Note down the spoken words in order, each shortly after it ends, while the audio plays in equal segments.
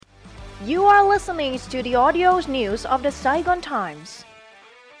You are listening to the audio news of the Saigon Times.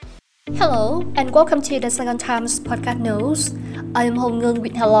 Hello and welcome to the Saigon Times podcast news. I am Hong Ngung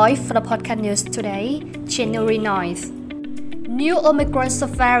with Hello for the podcast news today, January 9th. New Omicron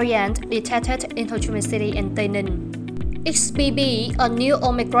subvariant detected in Ho Chi Minh City and Tây Ninh. XBB, a new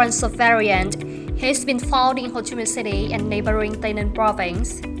Omicron subvariant, has been found in Ho Chi Minh City and neighboring Tây Ninh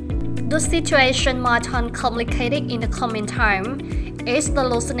province. The situation might turn complicated in the coming time as the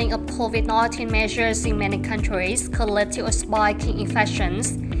loosening of COVID-19 measures in many countries could lead to a spike in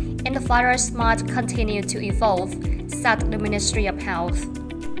infections, and the virus might continue to evolve, said the Ministry of Health.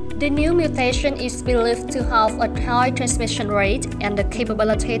 The new mutation is believed to have a high transmission rate and the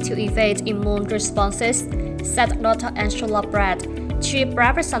capability to evade immune responses, said Dr. Angela Pratt, Chief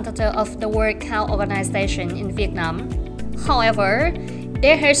Representative of the World Health Organization in Vietnam. However,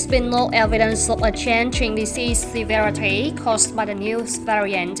 there has been no evidence of a change in disease severity caused by the new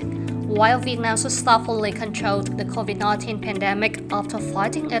variant, while Vietnam successfully controlled the COVID-19 pandemic after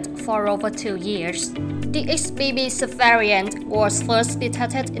fighting it for over 2 years. The XBB subvariant was first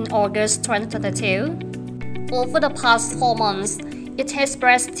detected in August 2022. Over the past 4 months, it has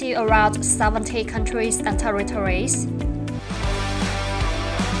spread to around 70 countries and territories.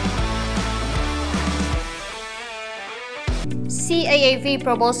 CAAV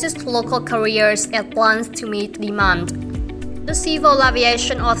proposes local carriers at plans to meet demand. The Civil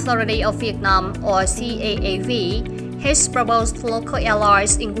Aviation Authority of Vietnam, or CAAV, has proposed local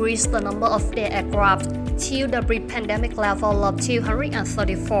airlines increase the number of their aircraft to the pre-pandemic level of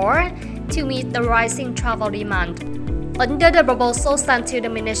 234 to meet the rising travel demand. Under the proposal sent to the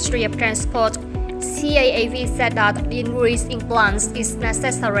Ministry of Transport, CAAV said that the increase in plans is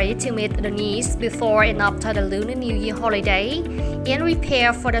necessary to meet the needs before and after the Lunar New Year holiday and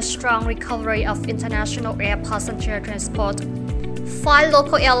prepare for the strong recovery of international air passenger transport. 5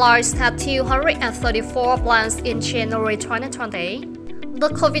 local airlines had 234 plans in January 2020. The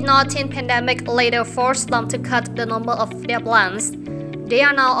COVID-19 pandemic later forced them to cut the number of their plans. They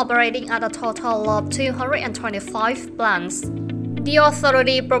are now operating at a total of 225 plans. The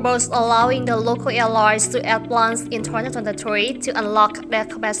authority proposed allowing the local airlines to add plans in 2023 to unlock their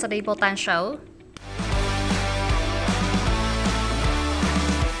capacity potential.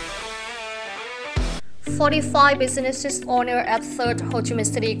 "45 businesses honored at 3rd Ho Chi Minh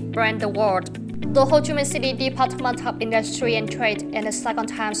City Brand Award. The Ho Chi Minh City Department of Industry and Trade and the Saigon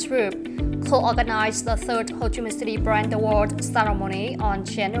Times Group co-organized the 3rd Ho Chi Minh City Brand Award ceremony on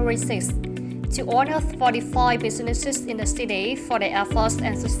January 6th to honor 45 businesses in the city for their efforts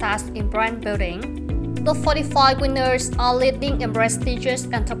and success in brand building. The 45 winners are leading and prestigious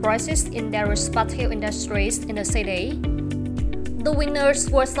enterprises in their respective industries in the city. The winners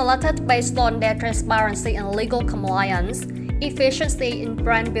were selected based on their transparency and legal compliance, efficiency in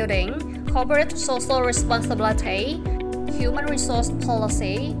brand building, corporate social responsibility, human resource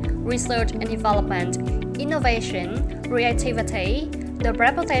policy, research and development, innovation, creativity, the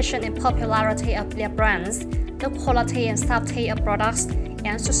reputation and popularity of their brands, the quality and safety of products,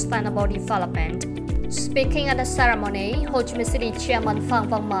 and sustainable development. Speaking at the ceremony, Ho Chi Minh City Chairman Phan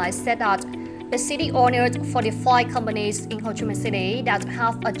Văn Mai said that the city honored 45 companies in Ho Chi Minh City that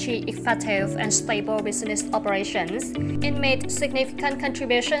have achieved effective and stable business operations and made significant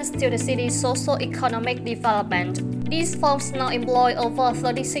contributions to the city's socio-economic development. These firms now employ over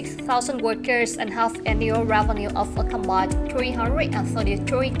 36,000 workers and have annual revenue of a combined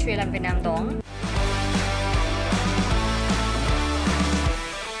 333 trillion Vietnam dong.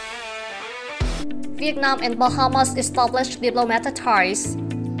 Vietnam and Bahamas established diplomatic ties.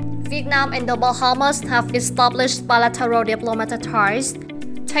 Vietnam and the Bahamas have established bilateral diplomatic ties,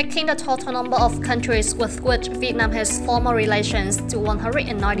 taking the total number of countries with which Vietnam has formal relations to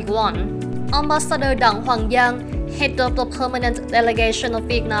 191. Ambassador Đặng Hoàng Giang, head of the permanent delegation of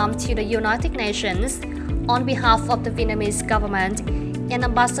Vietnam to the United Nations, on behalf of the Vietnamese government, and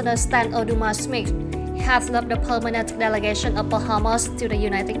Ambassador Stan Oduma Smith, head of the permanent delegation of Bahamas to the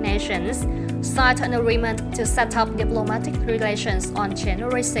United Nations, signed an agreement to set up diplomatic relations on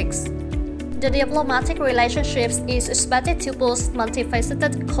January 6. The diplomatic relationships is expected to boost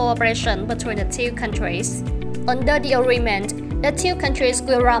multifaceted cooperation between the two countries. Under the agreement, the two countries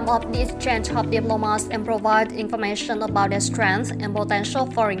will ramp up the exchange of diplomats and provide information about their strengths and potential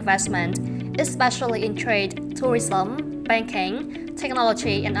for investment, especially in trade, tourism, banking,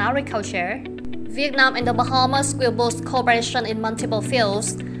 technology, and agriculture. Vietnam and the Bahamas will boost cooperation in multiple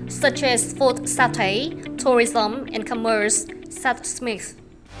fields, such as food safety, tourism, and commerce, said Smith.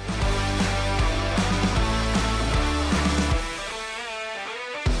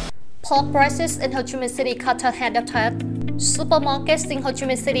 Pork prices in Ho Chi Minh City cut ahead of Tet. Supermarkets in Ho Chi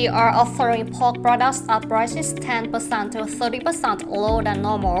Minh City are offering pork products at prices 10% to 30% lower than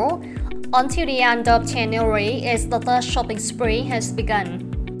normal. Until the end of January, as the third shopping spree has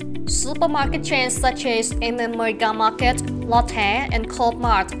begun. Supermarket chains such as Mega Market, Lotte, and Coop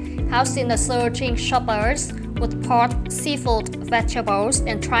Mart have seen a surge in shoppers, with pork, seafood, vegetables,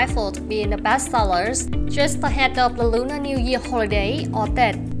 and tri-food being the best sellers just ahead of the Lunar New Year holiday or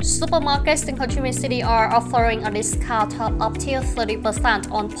Tet. Supermarkets in Ho Chi Minh City are offering a discount of up to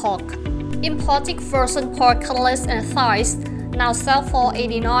 30% on pork. Imported frozen pork cutlets and thighs now sell for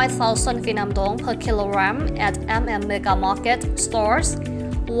 89,000 Vietnam dong per kilogram at Mega Market stores,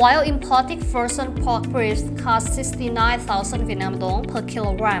 while imported frozen pork ribs cost 69,000 Vietnam dong per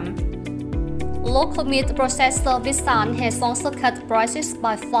kilogram. Local meat processor Visan has also cut prices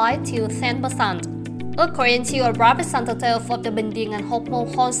by 5 to 10%. According to a representative of the Bình Điền and Hóc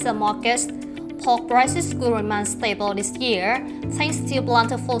Môn wholesale markets, pork prices will remain stable this year thanks to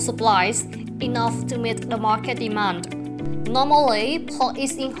plentiful supplies, enough to meet the market demand. Normally, pork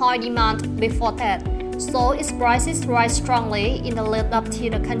is in high demand before that, so its prices rise strongly in the lead up to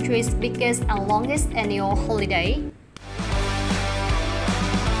the country's biggest and longest annual holiday.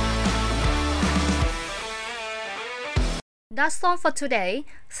 That's all for today.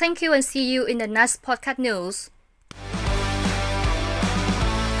 Thank you and see you in the next podcast news.